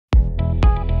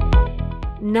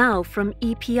Now from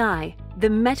EPI, the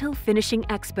metal finishing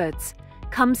experts,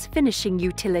 comes Finishing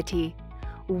Utility,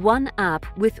 one app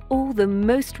with all the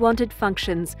most wanted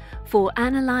functions for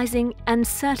analyzing and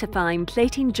certifying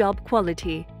plating job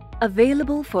quality.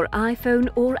 Available for iPhone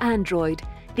or Android,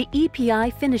 the EPI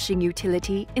Finishing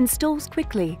Utility installs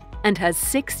quickly and has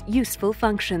 6 useful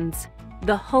functions.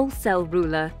 The wholesale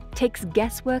ruler takes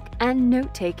guesswork and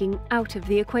note-taking out of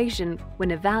the equation when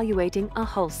evaluating a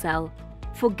wholesale.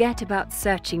 Forget about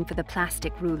searching for the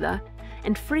plastic ruler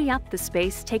and free up the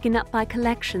space taken up by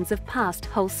collections of past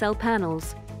wholesale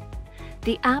panels.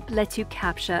 The app lets you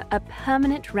capture a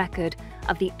permanent record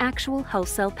of the actual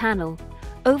wholesale panel,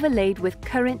 overlaid with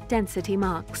current density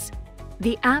marks.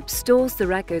 The app stores the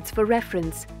records for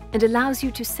reference and allows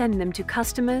you to send them to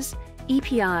customers,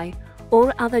 EPI,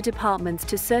 or other departments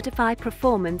to certify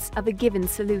performance of a given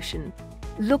solution.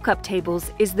 Lookup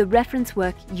Tables is the reference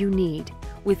work you need,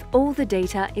 with all the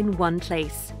data in one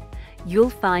place. You'll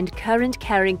find current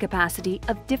carrying capacity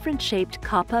of different shaped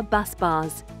copper bus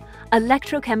bars,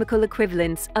 electrochemical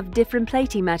equivalents of different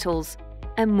plating metals,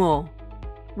 and more.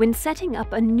 When setting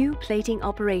up a new plating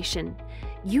operation,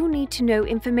 you need to know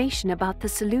information about the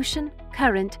solution,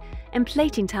 current, and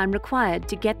plating time required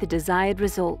to get the desired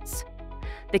results.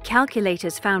 The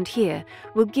calculators found here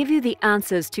will give you the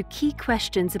answers to key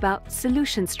questions about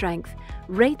solution strength,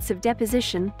 rates of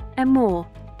deposition, and more.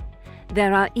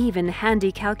 There are even handy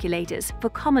calculators for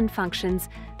common functions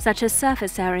such as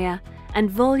surface area and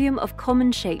volume of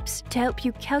common shapes to help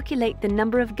you calculate the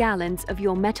number of gallons of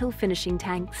your metal finishing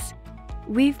tanks.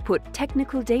 We've put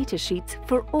technical data sheets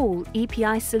for all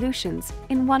EPI solutions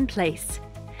in one place.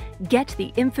 Get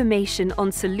the information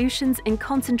on solutions and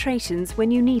concentrations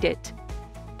when you need it.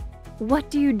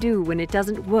 What do you do when it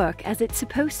doesn't work as it's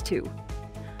supposed to?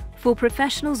 For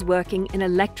professionals working in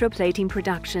electroplating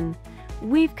production,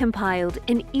 we've compiled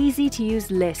an easy-to-use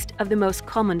list of the most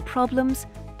common problems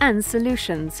and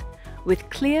solutions, with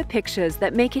clear pictures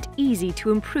that make it easy to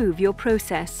improve your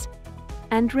process.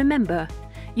 And remember,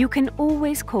 you can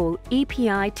always call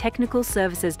EPI Technical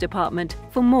Services Department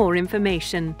for more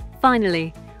information.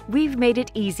 Finally, we've made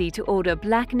it easy to order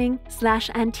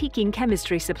blackening/antiquing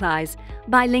chemistry supplies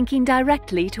by linking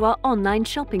directly to our online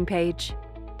shopping page.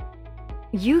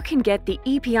 You can get the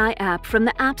EPI app from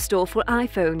the App Store for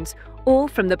iPhones or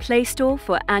from the Play Store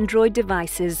for Android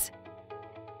devices.